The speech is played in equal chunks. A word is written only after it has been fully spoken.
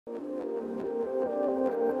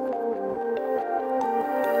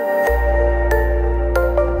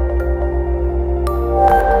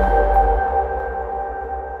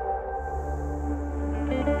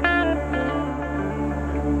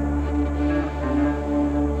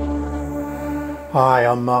Hi,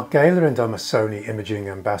 I'm Mark Gaylor and I'm a Sony Imaging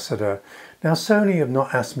Ambassador. Now Sony have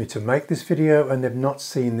not asked me to make this video and they've not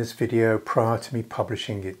seen this video prior to me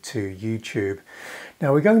publishing it to YouTube.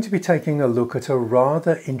 Now we're going to be taking a look at a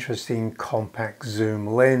rather interesting compact zoom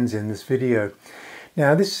lens in this video.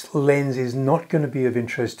 Now this lens is not going to be of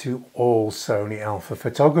interest to all Sony alpha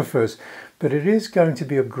photographers, but it is going to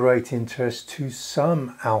be of great interest to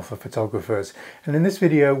some alpha photographers. And in this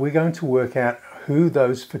video we're going to work out who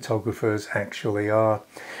those photographers actually are.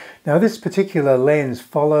 Now this particular lens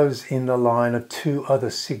follows in the line of two other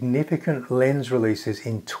significant lens releases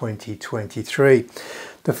in 2023.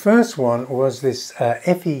 The first one was this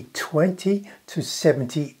FE20 to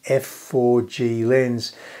 70 f4G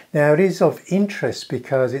lens. Now it is of interest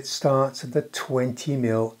because it starts at the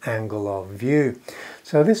 20mm angle of view.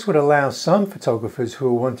 So this would allow some photographers who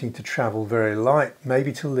are wanting to travel very light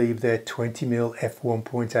maybe to leave their 20mm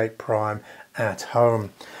f1.8 prime at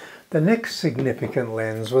home. The next significant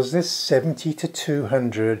lens was this 70 to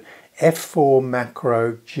 200 f4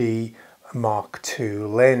 macro G Mark II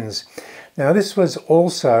lens. Now this was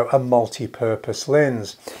also a multi-purpose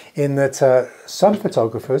lens in that some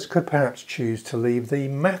photographers could perhaps choose to leave the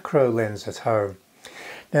macro lens at home.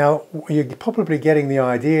 Now you're probably getting the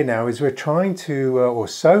idea now is we're trying to, or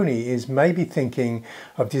Sony is maybe thinking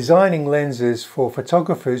of designing lenses for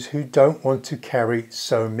photographers who don't want to carry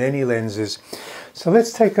so many lenses. So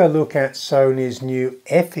let's take a look at Sony's new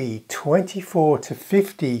FE24 to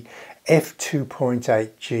 50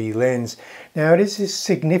 f2.8G lens. Now it is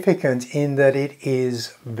significant in that it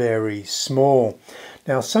is very small.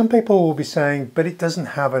 Now some people will be saying, but it doesn't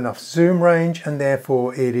have enough zoom range and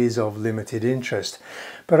therefore it is of limited interest.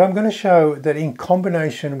 But I'm going to show that in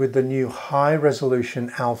combination with the new high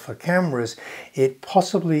resolution alpha cameras, it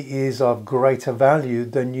possibly is of greater value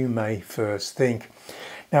than you may first think.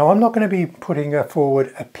 Now I'm not going to be putting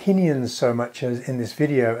forward opinions so much as in this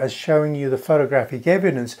video as showing you the photographic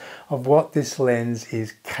evidence of what this lens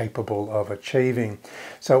is capable of achieving.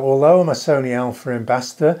 So although I'm a Sony Alpha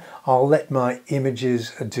ambassador, I'll let my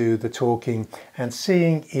images do the talking, and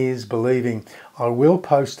seeing is believing. I will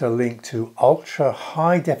post a link to ultra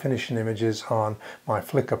high definition images on my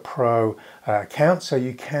Flickr Pro account so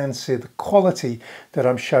you can see the quality that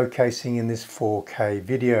I'm showcasing in this 4K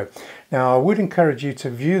video. Now I would encourage you to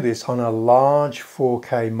view this on a large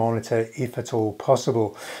 4K monitor if at all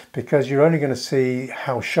possible, because you're only going to see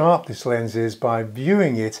how sharp this lens is by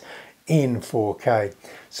viewing it in 4K.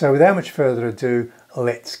 So without much further ado,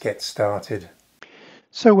 let's get started.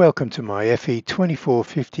 So welcome to my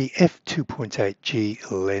FE2450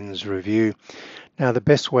 f2.8G lens review. Now the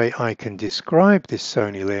best way I can describe this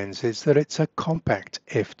Sony lens is that it's a compact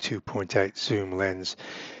f2.8 zoom lens.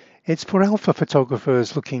 It's for alpha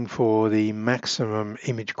photographers looking for the maximum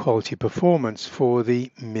image quality performance for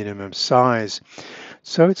the minimum size.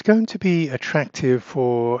 So it's going to be attractive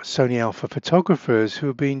for Sony alpha photographers who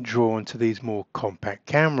have been drawn to these more compact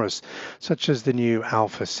cameras, such as the new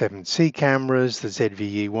Alpha 7C cameras, the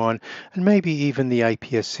ZV-E1, and maybe even the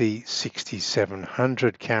APS-C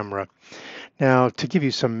 6700 camera. Now, to give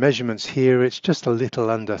you some measurements here, it's just a little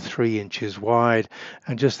under 3 inches wide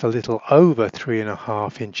and just a little over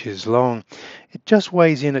 3.5 inches long. It just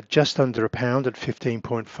weighs in at just under a pound at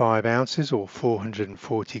 15.5 ounces or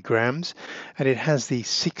 440 grams, and it has the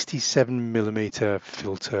 67mm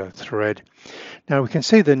filter thread. Now we can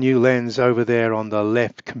see the new lens over there on the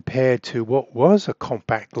left compared to what was a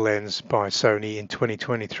compact lens by Sony in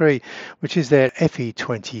 2023, which is their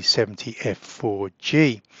FE2070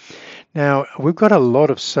 f4G. Now we've got a lot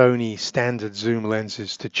of Sony standard zoom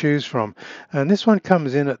lenses to choose from, and this one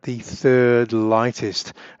comes in at the third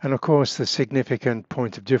lightest. And of course the significant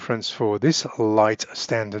point of difference for this light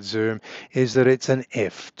standard zoom is that it's an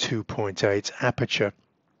f2.8 aperture.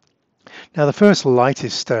 Now the first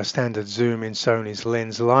lightest standard zoom in Sony's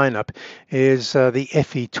lens lineup is the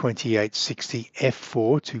FE2860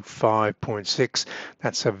 f4 to 5.6.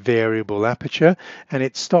 That's a variable aperture, and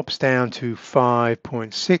it stops down to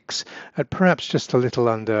 5.6 at perhaps just a little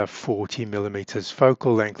under 40mm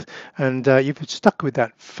focal length, and you've stuck with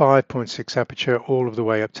that 5.6 aperture all of the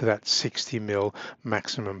way up to that 60mm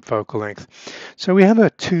maximum focal length. So we have a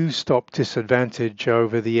two-stop disadvantage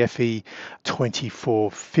over the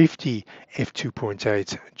FE2450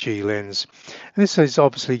 f2.8G lens. And this is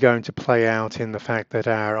obviously going to play out in the fact that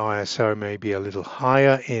our ISO may be a little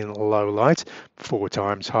higher in low light, 4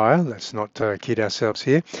 times higher. Let's not kid ourselves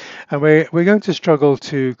here. And we're going to struggle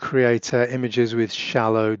to create images with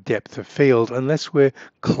shallow depth of field unless we're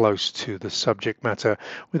close to the subject matter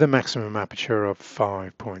with a maximum aperture of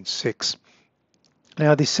 5.6.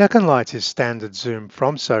 Now, the second lightest standard zoom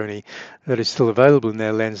from Sony that is still available in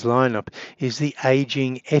their lens lineup is the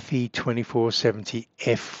aging FE2470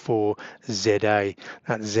 f4ZA.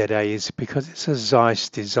 That ZA is because it's a Zeiss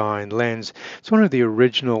designed lens. It's one of the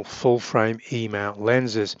original full-frame E-mount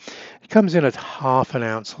lenses. It comes in at half an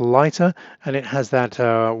ounce lighter, and it has that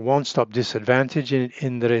one-stop disadvantage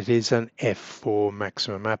in that it is an f4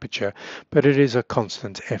 maximum aperture, but it is a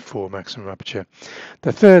constant f4 maximum aperture.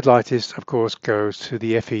 The third lightest, of course, goes to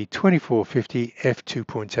the FE2450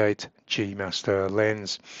 f2.8 G Master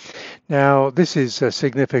lens. Now, this is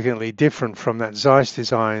significantly different from that Zeiss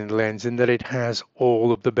designed lens in that it has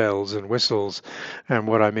all of the bells and whistles. And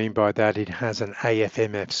what I mean by that, it has an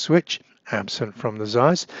AF/MF switch, absent from the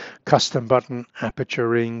Zeiss, custom button, aperture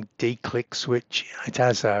ring, D-click switch. It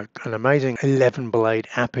has an amazing 11 blade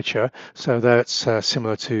aperture, so that's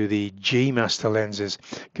similar to the G Master lenses.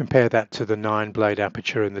 Compare that to the 9 blade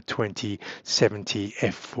aperture in the 2070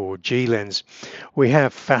 f4G lens. We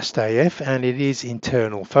have fast AF, and it is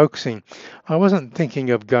internal focusing. I wasn't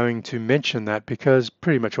thinking of going to mention that because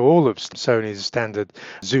pretty much all of Sony's standard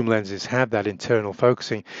zoom lenses have that internal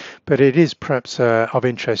focusing, but it is perhaps of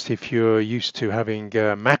interest if you're used to having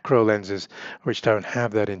macro lenses which don't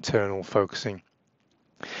have that internal focusing.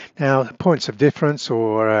 Now, points of difference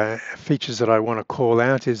or features that I want to call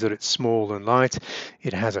out is that it's small and light.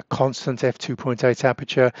 It has a constant f2.8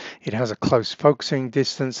 aperture. It has a close focusing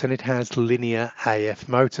distance, and it has linear AF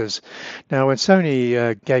motors. Now, when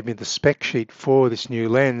Sony gave me the spec sheet for this new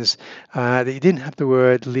lens, it didn't have the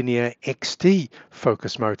word linear XD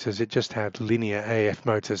focus motors. It just had linear AF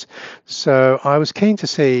motors. So I was keen to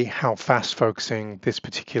see how fast focusing this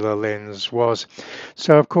particular lens was.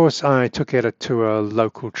 So, of course, I took it to a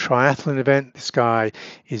local triathlon event. This guy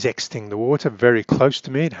is exiting the water very close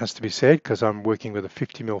to me, it has to be said, because I'm working with a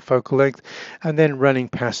 50mm focal length, and then running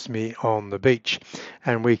past me on the beach.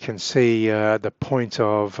 And we can see the point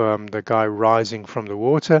of the guy rising from the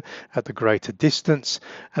water at the greater distance,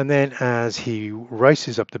 and then as he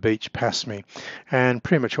races up the beach past me. And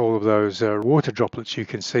pretty much all of those water droplets you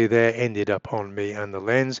can see there ended up on me and the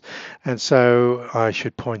lens. And so I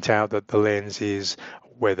should point out that the lens is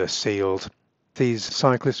weather sealed. These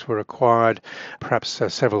cyclists were acquired perhaps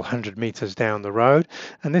several hundred meters down the road,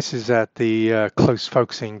 and this is at the close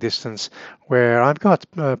focusing distance where I've got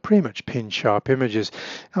pretty much pin sharp images.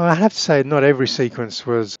 I have to say not every sequence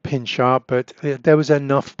was pin sharp, but there was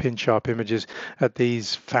enough pin sharp images at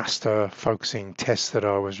these faster focusing tests that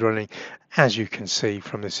I was running, as you can see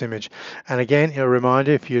from this image. And again, a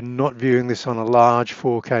reminder, if you're not viewing this on a large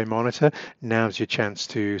 4K monitor, now's your chance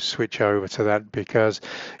to switch over to that, because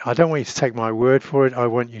I don't want you to take my word for it. I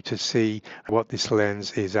want you to see what this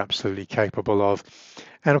lens is absolutely capable of.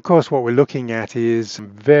 And of course, what we're looking at is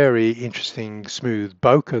some very interesting smooth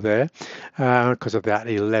bokeh there because of that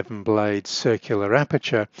 11 blade circular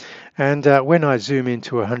aperture. And when I zoom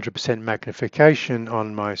into 100% magnification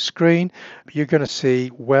on my screen, you're going to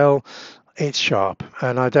see, well, it's sharp,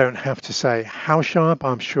 and I don't have to say how sharp.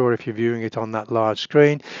 I'm sure if you're viewing it on that large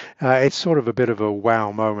screen, it's sort of a bit of a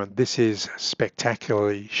wow moment. This is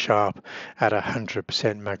spectacularly sharp at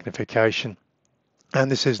 100% magnification. And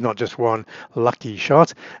this is not just one lucky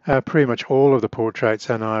shot. Pretty much all of the portraits,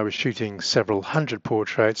 and I was shooting several hundred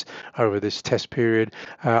portraits over this test period,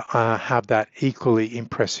 have that equally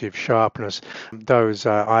impressive sharpness. Those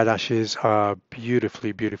eyelashes are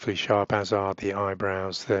beautifully, beautifully sharp, as are the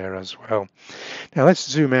eyebrows there as well. Now let's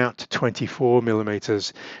zoom out to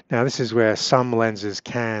 24mm. Now this is where some lenses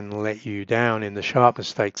can let you down in the sharpness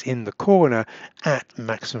stakes in the corner at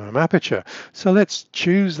maximum aperture. So let's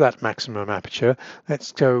choose that maximum aperture.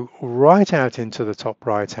 Let's go right out into the top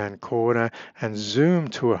right hand corner and zoom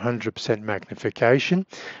to 100% magnification.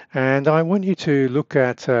 And I want you to look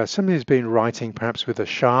at somebody's been writing perhaps with a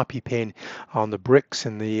Sharpie pen on the bricks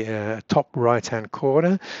in the top right hand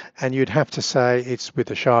corner, and you'd have to say it's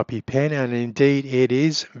with a Sharpie pen, and indeed it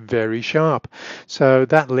is very sharp. So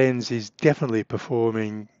that lens is definitely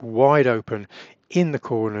performing wide open in the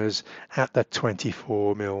corners at that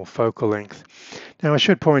 24mm focal length. Now I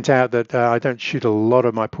should point out that I don't shoot a lot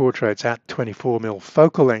of my portraits at 24mm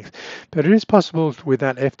focal length, but it is possible with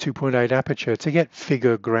that f2.8 aperture to get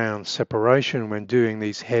figure ground separation when doing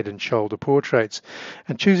these head and shoulder portraits.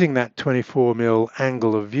 And choosing that 24mm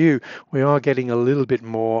angle of view, we are getting a little bit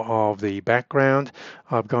more of the background.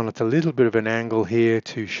 I've gone at a little bit of an angle here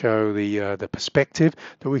to show the perspective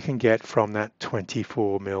that we can get from that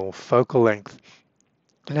 24mm focal length.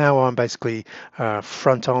 Now I'm basically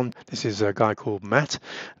front on. This is a guy called Matt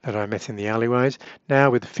that I met in the alleyways. Now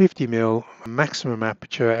with 50mm maximum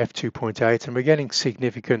aperture f2.8, and we're getting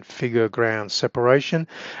significant figure ground separation.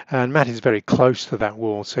 And Matt is very close to that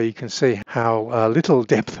wall, so you can see how little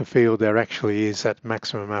depth of field there actually is at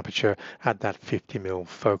maximum aperture at that 50mm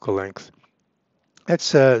focal length. Let's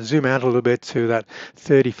zoom out a little bit to that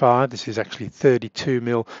 35. This is actually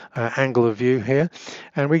 32mm angle of view here,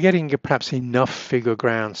 and we're getting perhaps enough figure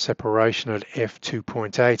ground separation at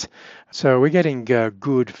f2.8. So we're getting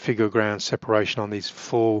good figure ground separation on these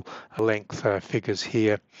full length figures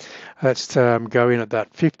here. Let's go in at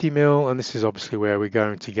that 50mm, and this is obviously where we're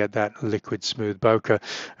going to get that liquid smooth bokeh.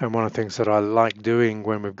 And one of the things that I like doing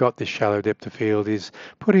when we've got this shallow depth of field is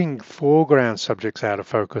putting foreground subjects out of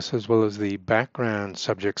focus as well as the background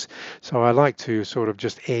subjects. So I like to sort of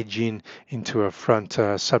just edge into a front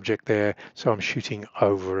subject there, so I'm shooting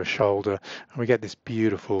over a shoulder, and we get this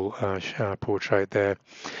beautiful portrait there.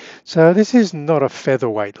 So this is not a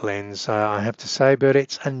featherweight lens, I have to say, but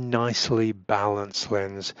it's a nicely balanced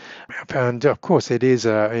lens. And of course it is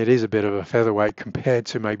a bit of a featherweight compared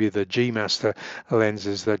to maybe the G Master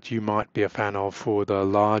lenses that you might be a fan of for the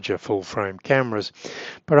larger full frame cameras.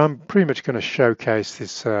 But I'm pretty much going to showcase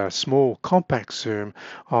this small compact zoom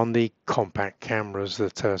on the compact cameras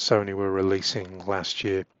that Sony were releasing last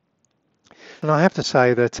year. And I have to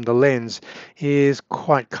say that the lens is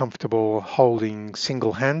quite comfortable holding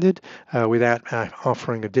single-handed without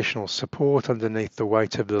offering additional support underneath the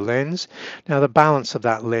weight of the lens. Now the balance of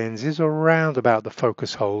that lens is around about the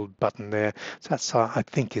focus hold button there. So that's I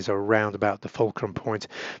think is around about the fulcrum point.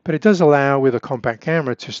 But it does allow with a compact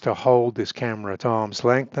camera just to hold this camera at arm's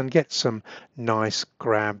length and get some nice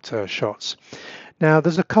grabbed shots. Now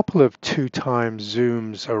there's a couple of 2x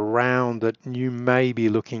zooms around that you may be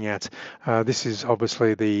looking at. This is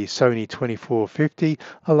obviously the Sony 2450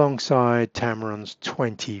 alongside Tamaryn's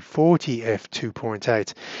 2040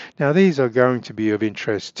 f2.8. Now these are going to be of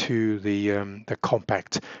interest to the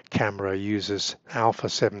compact camera users, Alpha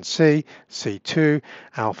 7C, C2,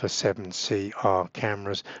 Alpha 7CR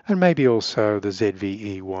cameras, and maybe also the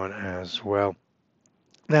ZV-E1 as well.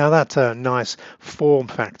 Now that's a nice form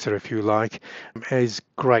factor, if you like, is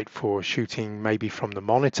great for shooting maybe from the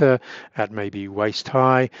monitor at maybe waist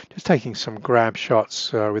high, just taking some grab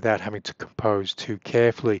shots without having to compose too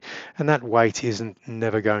carefully. And that weight isn't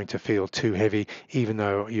never going to feel too heavy, even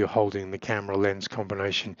though you're holding the camera lens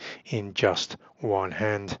combination in just one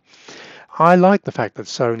hand. I like the fact that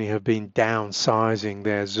Sony have been downsizing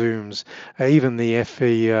their zooms. Even the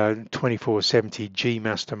FE 2470 G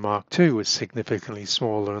Master Mark II was significantly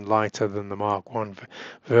smaller and lighter than the Mark I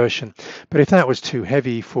version. But if that was too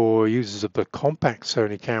heavy for users of the compact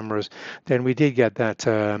Sony cameras, then we did get that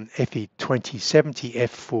FE 2070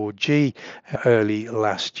 F4G early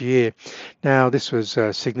last year. Now this was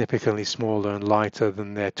significantly smaller and lighter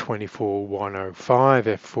than their 24105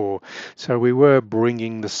 F4, so we were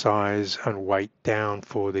bringing the size and weight down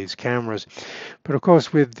for these cameras. But of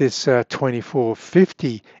course with this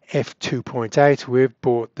 2450 f2.8 we've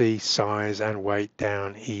brought the size and weight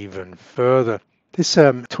down even further. This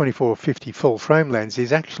 2450 full frame lens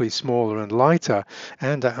is actually smaller and lighter,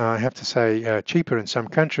 and I have to say cheaper in some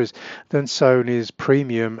countries than Sony's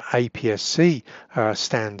premium APS-C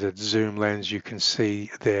standard zoom lens you can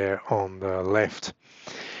see there on the left.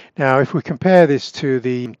 Now, if we compare this to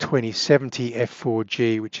the 2070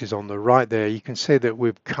 f4G, which is on the right there, you can see that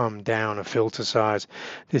we've come down a filter size.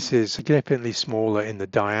 This is significantly smaller in the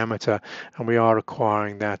diameter, and we are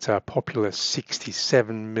acquiring that popular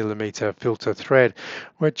 67mm filter thread,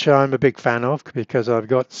 which I'm a big fan of because I've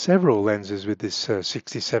got several lenses with this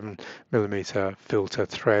 67mm filter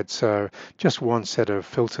thread. So just one set of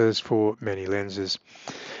filters for many lenses.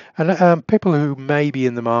 And people who may be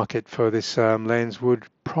in the market for this lens would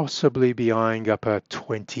possibly be eyeing up a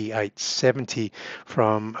 2870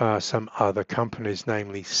 from some other companies,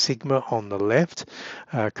 namely Sigma on the left,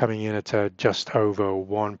 coming in at just over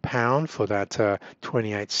 £1 for that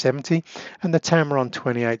 2870, and the Tamron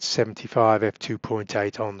 2875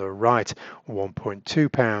 f2.8 on the right,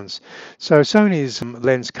 £1.2. So Sony's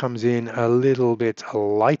lens comes in a little bit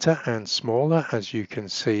lighter and smaller, as you can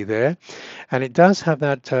see there, and it does have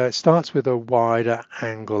that, it starts with a wider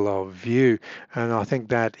angle of view, and I think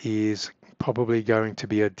that is probably going to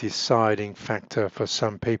be a deciding factor for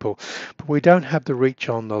some people. But we don't have the reach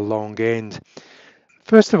on the long end.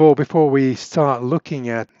 First of all, before we start looking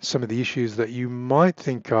at some of the issues that you might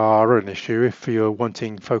think are an issue if you're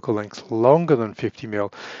wanting focal lengths longer than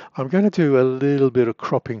 50mm, I'm going to do a little bit of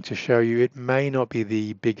cropping to show you it may not be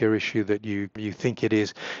the bigger issue that you think it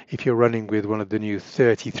is if you're running with one of the new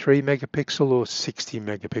 33 megapixel or 60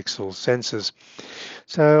 megapixel sensors.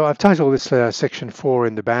 So I've titled this section 4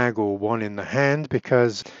 in the bag or 1 in the hand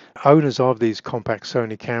because owners of these compact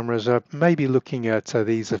Sony cameras are maybe looking at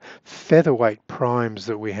these featherweight primes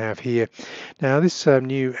that we have here. Now this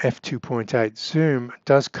new f2.8 zoom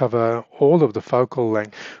does cover all of the focal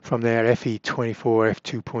length from their FE24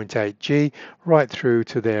 f2.8G right through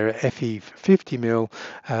to their FE50mm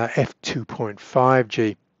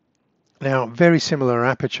f2.5G. Now, very similar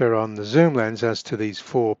aperture on the zoom lens as to these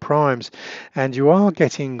 4 primes, and you are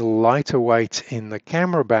getting lighter weight in the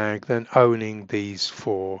camera bag than owning these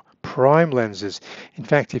 4 prime lenses. In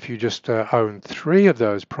fact, if you just own 3 of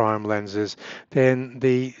those prime lenses, then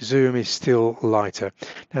the zoom is still lighter.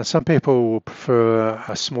 Now, some people will prefer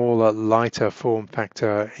a smaller, lighter form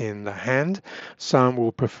factor in the hand. Some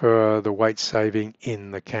will prefer the weight saving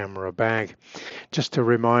in the camera bag. Just to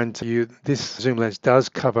remind you, this zoom lens does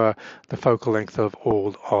cover the focal length of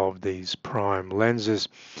all of these prime lenses.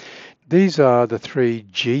 These are the 3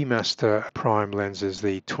 G Master prime lenses,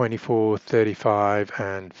 the 24, 35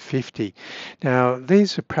 and 50. Now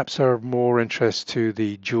these perhaps are of more interest to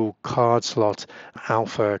the dual card slot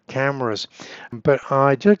alpha cameras, but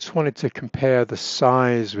I just wanted to compare the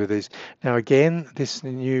size with these. Now again, this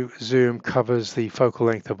new zoom covers the focal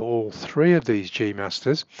length of all 3 of these G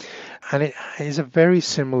Masters, and it is a very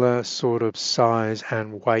similar sort of size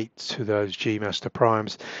and weight to those G Master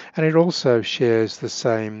primes, and it also shares the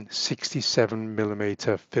same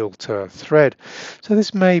 67mm filter thread. So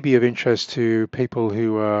this may be of interest to people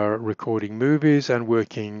who are recording movies and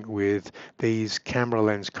working with these camera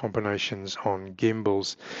lens combinations on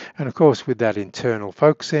gimbals. And of course, with that internal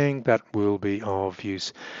focusing, that will be of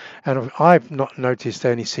use. And I've not noticed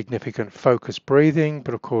any significant focus breathing,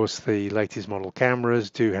 but of course the latest model cameras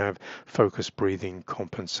do have focus breathing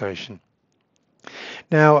compensation.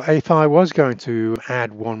 Now, if I was going to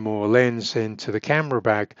add one more lens into the camera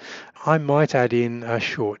bag, I might add in a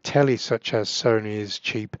short telly such as Sony's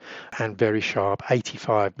cheap and very sharp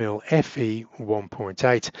 85mm FE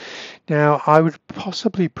 1.8. Now, I would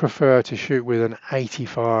possibly prefer to shoot with an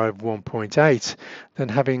 85 1.8 than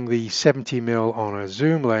having the 70mm on a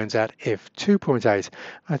zoom lens at f2.8.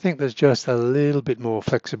 I think there's just a little bit more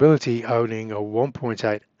flexibility owning a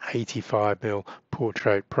 1.8 85mm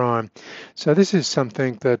portrait prime. So this is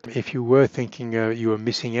something that if you were thinking you were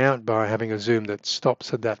missing out by having a zoom that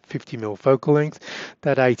stops at that 50mm focal length,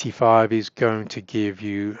 that 85 is going to give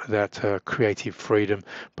you that creative freedom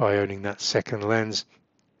by owning that second lens.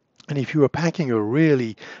 And if you were packing a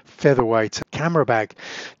really featherweight camera bag,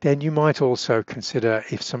 then you might also consider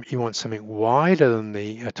if you want something wider than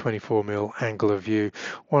the 24mm angle of view.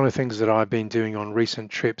 One of the things that I've been doing on recent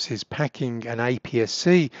trips is packing an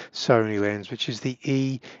APS-C Sony lens, which is the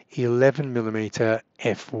E11mm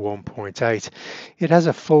f1.8. It has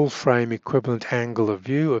a full frame equivalent angle of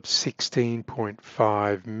view of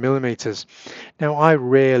 16.5mm. Now I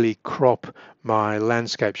rarely crop my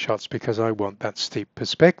landscape shots because I want that steep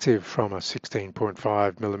perspective from a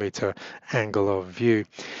 16.5mm angle of view.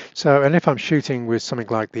 So, and if I'm shooting with something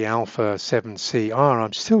like the Alpha 7CR,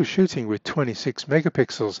 I'm still shooting with 26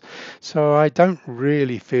 megapixels. So I don't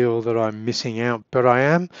really feel that I'm missing out, but I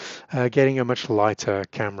am getting a much lighter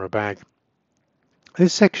camera bag.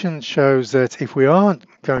 This section shows that if we aren't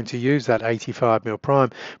going to use that 85mm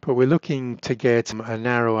prime, but we're looking to get a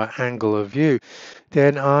narrower angle of view,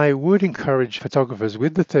 then I would encourage photographers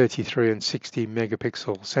with the 33 and 60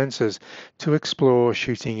 megapixel sensors to explore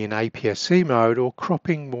shooting in APS-C mode or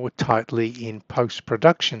cropping more tightly in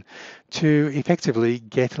post-production to effectively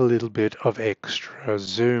get a little bit of extra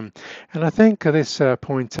zoom. And I think this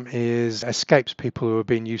point escapes people who have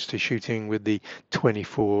been used to shooting with the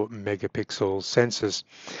 24 megapixel sensors.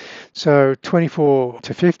 So 24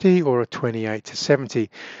 to 50 or a 28 to 70.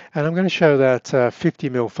 And I'm going to show that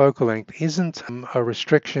 50mm focal length isn't a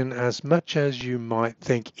restriction as much as you might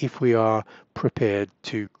think if we are prepared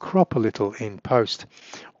to crop a little in post,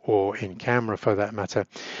 or in camera for that matter.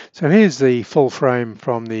 So here's the full frame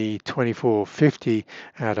from the 24-50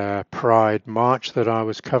 at a Pride March that I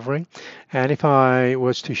was covering. And if I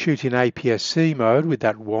was to shoot in APS-C mode with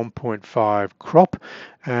that 1.5 crop,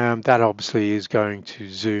 That obviously is going to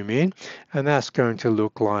zoom in, and that's going to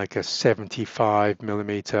look like a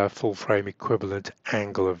 75mm full frame equivalent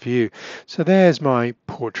angle of view. So there's my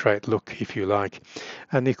portrait look, if you like.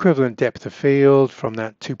 And the equivalent depth of field from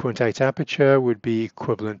that 2.8 aperture would be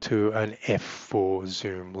equivalent to an f4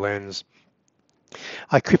 zoom lens.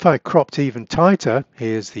 If I cropped even tighter,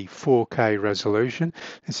 here's the 4K resolution.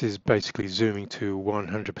 This is basically zooming to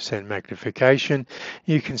 100% magnification.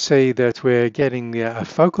 You can see that we're getting a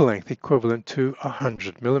focal length equivalent to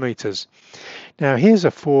 100mm. Now here's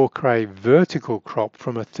a 4K vertical crop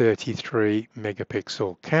from a 33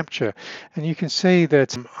 megapixel capture, and you can see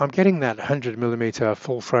that I'm getting that 100mm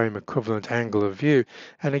full frame equivalent angle of view,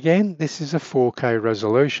 and again this is a 4K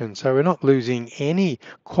resolution, so we're not losing any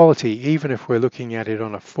quality even if we're looking at it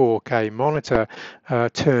on a 4K monitor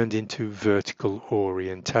turned into vertical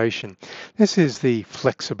orientation. This is the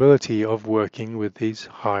flexibility of working with these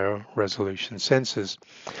higher resolution sensors.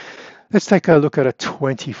 Let's take a look at a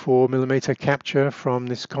 24mm capture from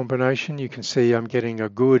this combination. You can see I'm getting a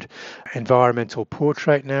good environmental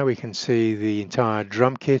portrait now. We can see the entire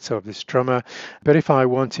drum kit of this drummer. But if I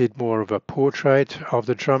wanted more of a portrait of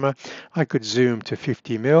the drummer, I could zoom to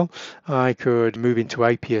 50mm. I could move into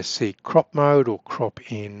APS-C crop mode or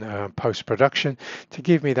crop in post-production to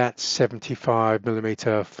give me that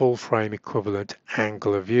 75mm full frame equivalent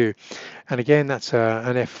angle of view. And again, that's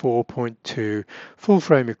an f4.2 full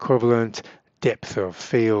frame equivalent depth of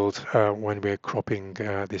field when we're cropping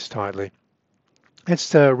this tightly.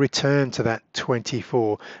 Let's return to that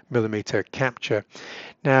 24mm capture.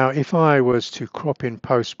 Now, if I was to crop in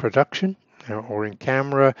post-production, or in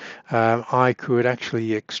camera, I could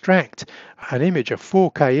actually extract an image, a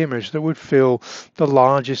 4K image that would fill the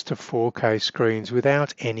largest of 4K screens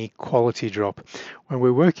without any quality drop. When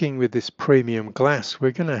we're working with this premium glass,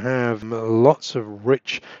 we're going to have lots of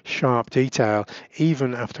rich, sharp detail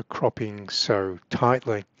even after cropping so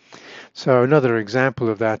tightly. So another example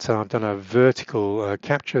of that, I've done a vertical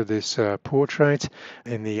capture of this portrait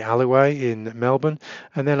in the alleyway in Melbourne,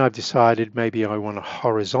 and then I've decided maybe I want a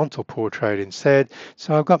horizontal portrait instead.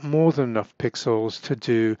 So I've got more than enough pixels to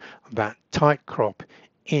do that tight crop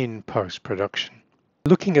in post-production.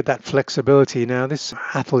 Looking at that flexibility now, this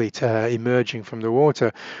athlete emerging from the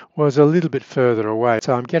water was a little bit further away.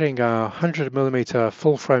 So I'm getting a 100mm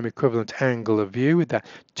full frame equivalent angle of view with that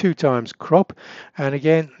 2x crop. And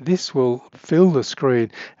again, this will fill the screen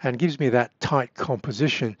and gives me that tight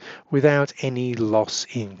composition without any loss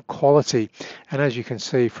in quality. And as you can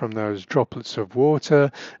see from those droplets of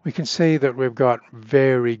water, we can see that we've got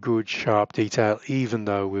very good sharp detail even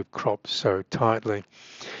though we've cropped so tightly.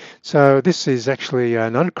 So this is actually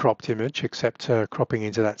an uncropped image, except cropping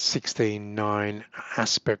into that 16:9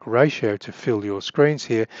 aspect ratio to fill your screens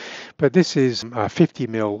here. But this is a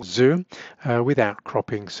 50mm zoom without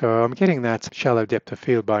cropping. So I'm getting that shallow depth of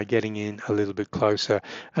field by getting in a little bit closer.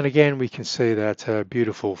 And again, we can see that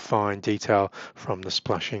beautiful fine detail from the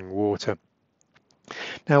splashing water.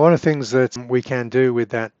 Now, one of the things that we can do with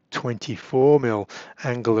that 24mm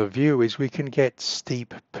angle of view is we can get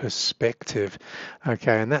steep perspective.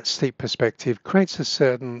 Okay, and that steep perspective creates a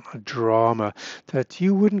certain drama that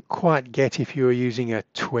you wouldn't quite get if you were using a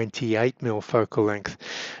 28mm focal length.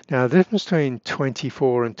 Now, the difference between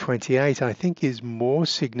 24 and 28 I think is more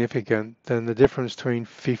significant than the difference between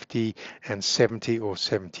 50 and 70 or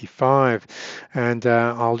 75, and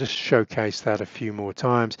I'll just showcase that a few more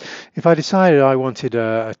times. If I decided I wanted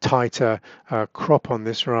a tighter crop on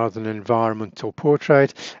this rather than an environmental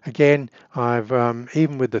portrait, again, I've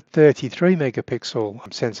even with the 33 megapixel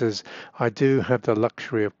sensors, I do have the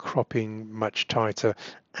luxury of cropping much tighter,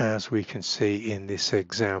 as we can see in this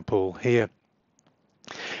example here.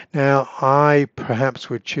 Now, I perhaps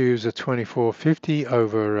would choose a 2450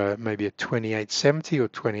 over maybe a 2870 or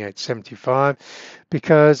 2875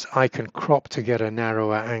 because I can crop to get a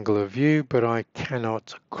narrower angle of view, but I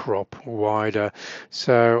cannot crop wider.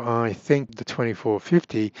 So I think the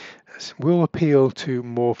 2450 will appeal to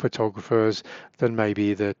more photographers than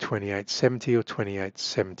maybe the 2870 or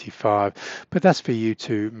 2875, but that's for you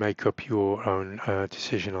to make up your own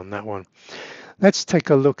decision on that one. Let's take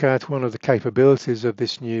a look at one of the capabilities of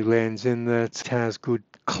this new lens in that it has good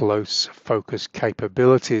close focus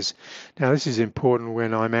capabilities. Now, this is important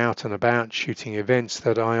when I'm out and about shooting events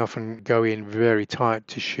that I often go in very tight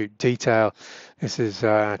to shoot detail. This is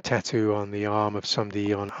a tattoo on the arm of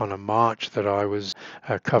somebody on a march that I was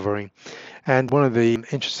covering. And one of the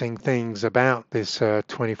interesting things about this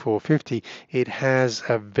 2450, it has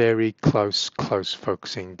a very close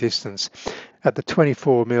focusing distance. At the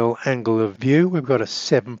 24mm angle of view, we've got a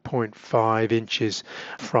 7.5 inches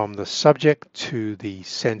from the subject to the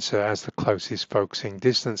sensor as the closest focusing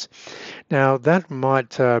distance. Now that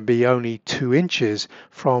might be only 2 inches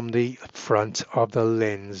from the front of the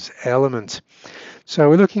lens element. So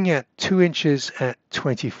we're looking at 2 inches at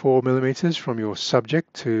 24mm from your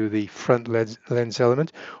subject to the front lens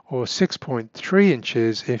element, or 6.3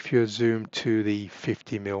 inches if you're zoomed to the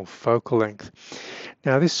 50mm focal length.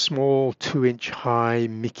 Now this small 2-inch high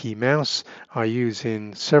Mickey Mouse I use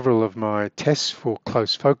in several of my tests for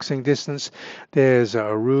close focusing distance. There's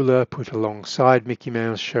a ruler put alongside Mickey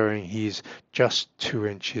Mouse showing he's just 2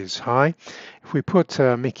 inches high. If we put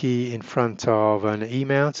Mickey in front of an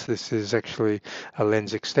E-mount, this is actually a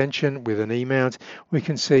lens extension with an E-mount, we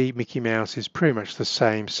can see Mickey Mouse is pretty much the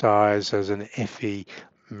same size as an FE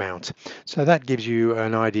mount. So that gives you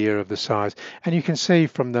an idea of the size, and you can see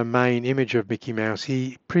from the main image of Mickey Mouse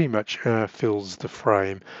he pretty much fills the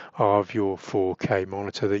frame of your 4K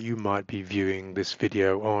monitor that you might be viewing this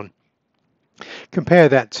video on. Compare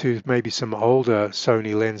that to maybe some older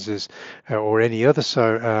Sony lenses or any other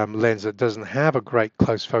lens that doesn't have a great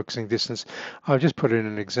close focusing distance. I've just put in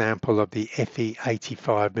an example of the FE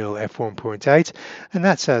 85mm f1.8, and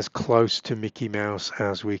that's as close to Mickey Mouse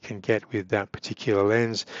as we can get with that particular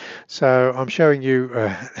lens. So I'm showing you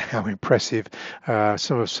how impressive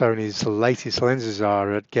some of Sony's latest lenses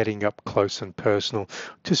are at getting up close and personal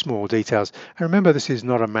to small details. And remember, this is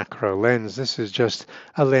not a macro lens, this is just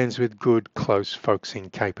a lens with good close focusing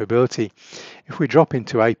capability. If we drop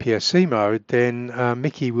into APS-C mode, then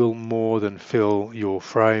Mickey will more than fill your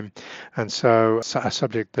frame, and so a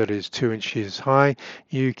subject that is 2 inches high,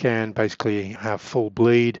 you can basically have full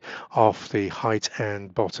bleed off the height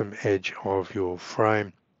and bottom edge of your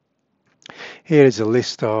frame. Here is a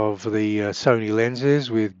list of the Sony lenses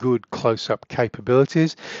with good close-up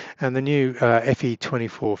capabilities, and the new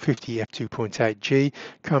FE2450 f2.8G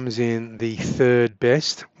comes in the third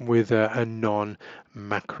best with a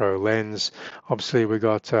non-macro lens. Obviously we've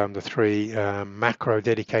got the three macro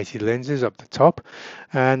dedicated lenses up the top,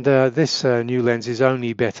 and this new lens is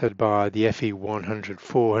only bettered by the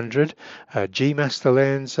FE100-400 G Master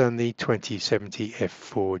lens and the 2070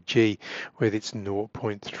 f4G with its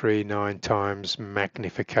 0.39 times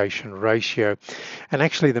magnification ratio. And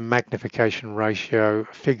actually the magnification ratio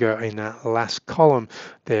figure in that last column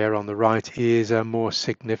there on the right is a more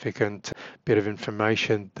significant bit of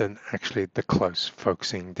information than actually the close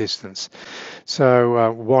focusing distance.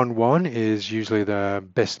 So 1:1 is usually the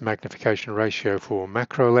best magnification ratio for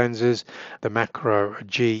macro lenses. The macro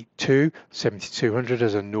G2 7200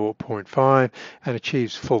 has a 0.5 and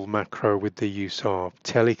achieves full macro with the use of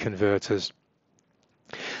teleconverters.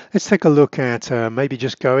 Let's take a look at maybe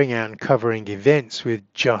just going out and covering events with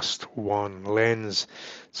just one lens.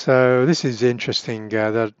 So this is interesting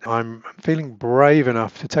that I'm feeling brave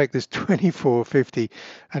enough to take this 2450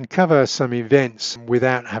 and cover some events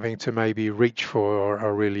without having to maybe reach for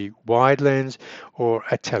a really wide lens or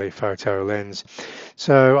a telephoto lens.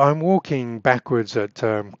 So I'm walking backwards at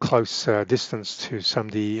close distance to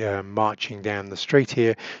somebody marching down the street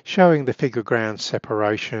here, showing the figure ground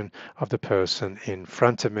separation of the person in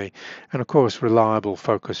front of me, and of course reliable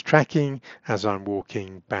focus tracking as I'm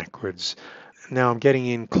walking backwards. Now I'm getting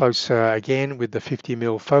in closer again with the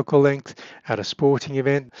 50mm focal length at a sporting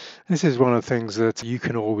event. This is one of the things that you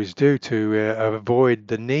can always do to avoid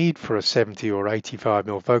the need for a 70 or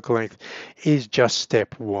 85mm focal length, is just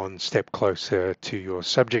step one step closer to your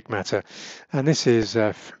subject matter. And this is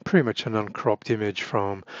pretty much an uncropped image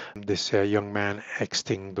from this young man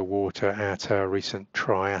exiting the water at a recent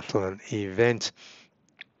triathlon event.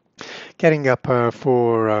 Getting up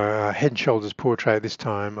for a head and shoulders portrait this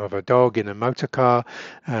time of a dog in a motor car,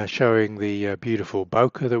 showing the beautiful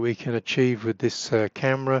bokeh that we can achieve with this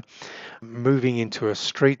camera. Moving into a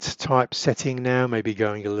street type setting now, maybe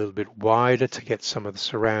going a little bit wider to get some of the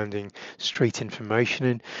surrounding street information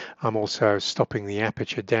in. I'm also stopping the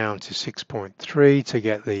aperture down to 6.3 to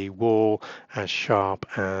get the wall as sharp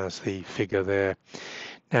as the figure there.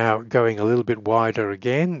 Now going a little bit wider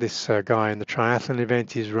again, this guy in the triathlon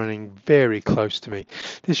event is running very close to me.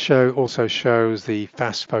 This also shows the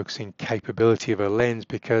fast focusing capability of a lens,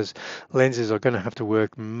 because lenses are going to have to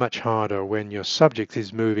work much harder when your subject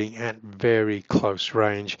is moving at very close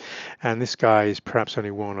range, and this guy is perhaps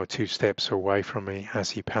only 1 or 2 steps away from me as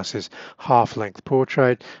he passes half-length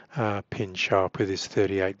portrait, pin sharp with his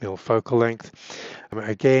 38mm focal length.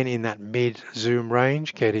 Again in that mid zoom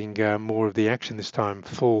range, getting more of the action, this time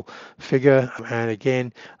full figure, and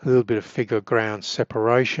again a little bit of figure ground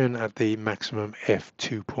separation at the maximum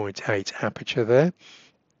f2.8 aperture there.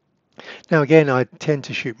 Now again, I tend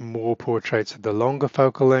to shoot more portraits at the longer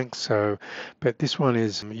focal length, but this one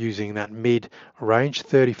is using that mid-range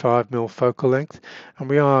 35mm focal length, and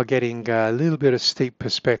we are getting a little bit of steep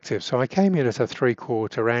perspective. So I came in at a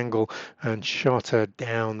 3/4 angle and shot her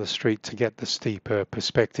down the street to get the steeper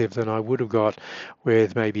perspective than I would have got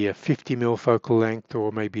with maybe a 50mm focal length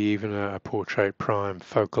or maybe even a portrait prime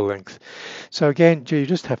focal length. So again, you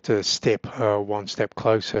just have to step one step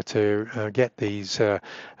closer to get these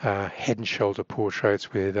head and shoulder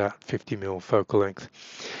portraits with 50mm focal length.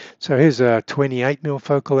 So here's a 28mm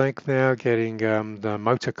focal length now, getting the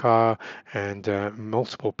motor car and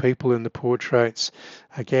multiple people in the portraits.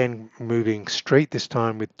 Again, moving street this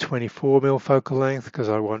time with 24mm focal length because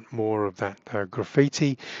I want more of that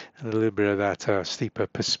graffiti and a little bit of that steeper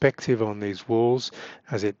perspective on these walls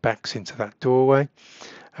as it backs into that doorway.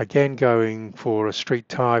 Again, going for a street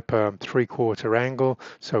type 3/4 angle,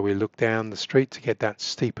 so we look down the street to get that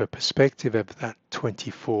steeper perspective of that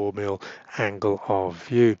 24mm angle of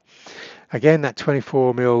view. Again, that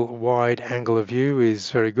 24mm wide angle of view is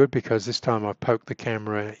very good because this time I've poked the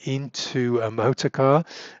camera into a motor car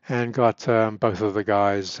and got both of the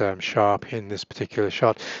guys sharp in this particular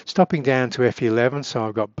shot. Stopping down to f11, so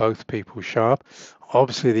I've got both people sharp.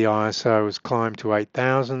 Obviously the ISO has climbed to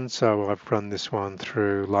 8000, so I've run this one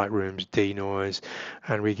through Lightroom's denoise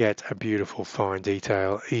and we get a beautiful fine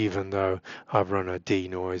detail even though I've run a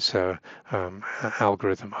denoise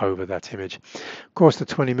algorithm over that image. Of course, the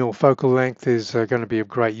 20mm focal length is going to be of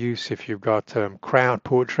great use if you've got crowd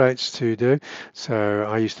portraits to do. So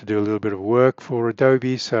I used to do a little bit of work for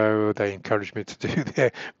Adobe, so they encouraged me to do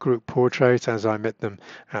their group portraits as I met them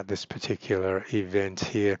at this particular event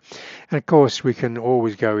here. And of course, we can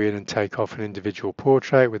always go in and take off an individual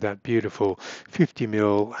portrait with that beautiful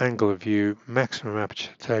 50mm angle of view, maximum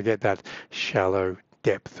aperture to get that shallow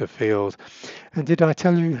depth of field. And did I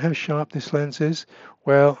tell you how sharp this lens is?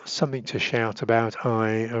 Well, something to shout about,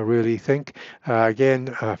 I really think.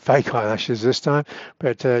 Again, fake eyelashes this time,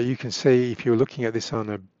 but you can see if you're looking at this on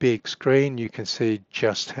a big screen, you can see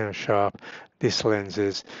just how sharp this lens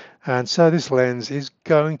is. And so this lens is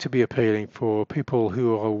going to be appealing for people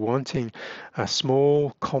who are wanting a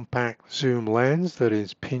small, compact zoom lens that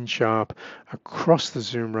is pin sharp across the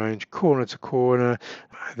zoom range, corner to corner,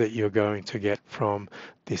 that you're going to get from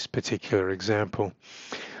this particular example.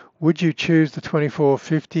 Would you choose the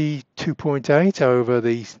 2450 2.8 over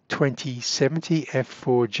the 2070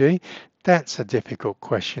 f4G? That's a difficult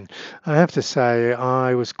question. I have to say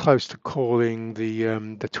I was close to calling the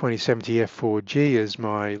 2070 f4G as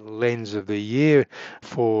my lens of the year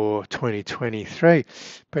for 2023,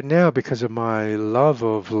 but now because of my love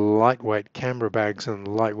of lightweight camera bags and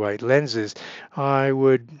lightweight lenses, I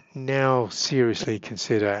would now seriously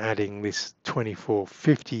consider adding this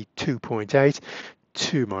 2450 2.8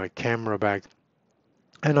 to my camera bag.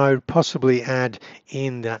 And I would possibly add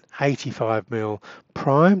in that 85mm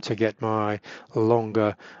prime to get my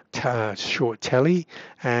longer short telly,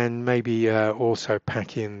 and maybe also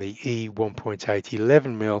pack in the E 1.8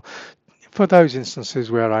 11mm for those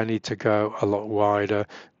instances where I need to go a lot wider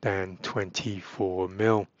than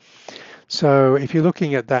 24mm. So if you're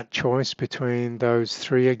looking at that choice between those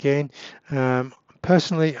three again,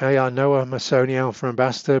 personally, I know I'm a Sony Alpha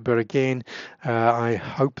ambassador, but again, I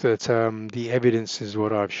hope that the evidence is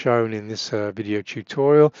what I've shown in this video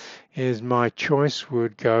tutorial, is my choice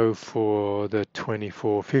would go for the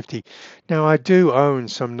 2450. Now, I do own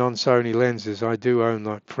some non-Sony lenses. I do own,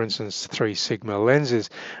 like, for instance, 3 Sigma lenses,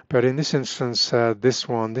 but in this instance, this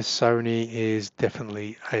Sony is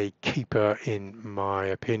definitely a keeper in my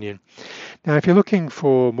opinion. Now, if you're looking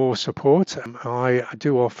for more support, I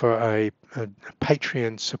do offer a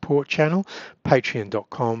Patreon support channel,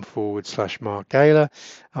 patreon.com/Mark Gaylor.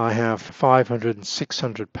 I have 500 and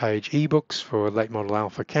 600 page ebooks for late model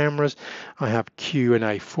alpha cameras. I have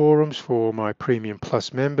Q&A forums for my Premium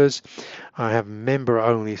Plus members. I have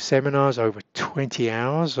member-only seminars, over 20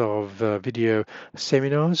 hours of video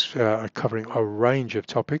seminars covering a range of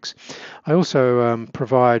topics. I also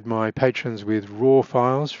provide my patrons with raw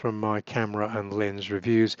files from my camera and lens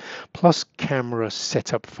reviews, plus camera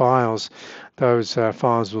setup files. Those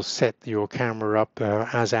files will set your camera up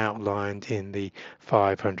as outlined in the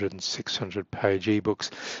 500 and 600 page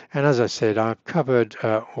ebooks. And as I said, I've covered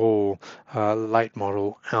all late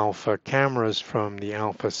model alpha cameras from the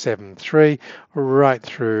Alpha 7 III right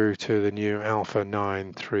through to the new Alpha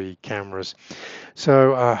 9 III cameras.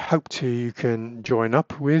 So I hope you can join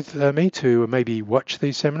up with me to maybe watch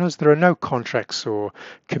these seminars. There are no contracts or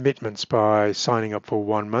commitments by signing up for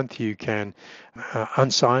 1 month. You can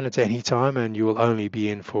unsign at any time, and you will only be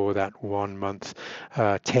in for that 1 month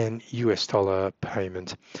 $10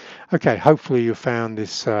 payment. Okay, hopefully you found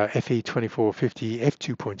this FE2450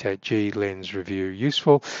 f2.8G lens review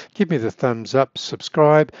useful. Give me the thumbs up,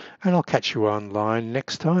 subscribe, and I'll catch you online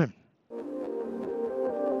next time.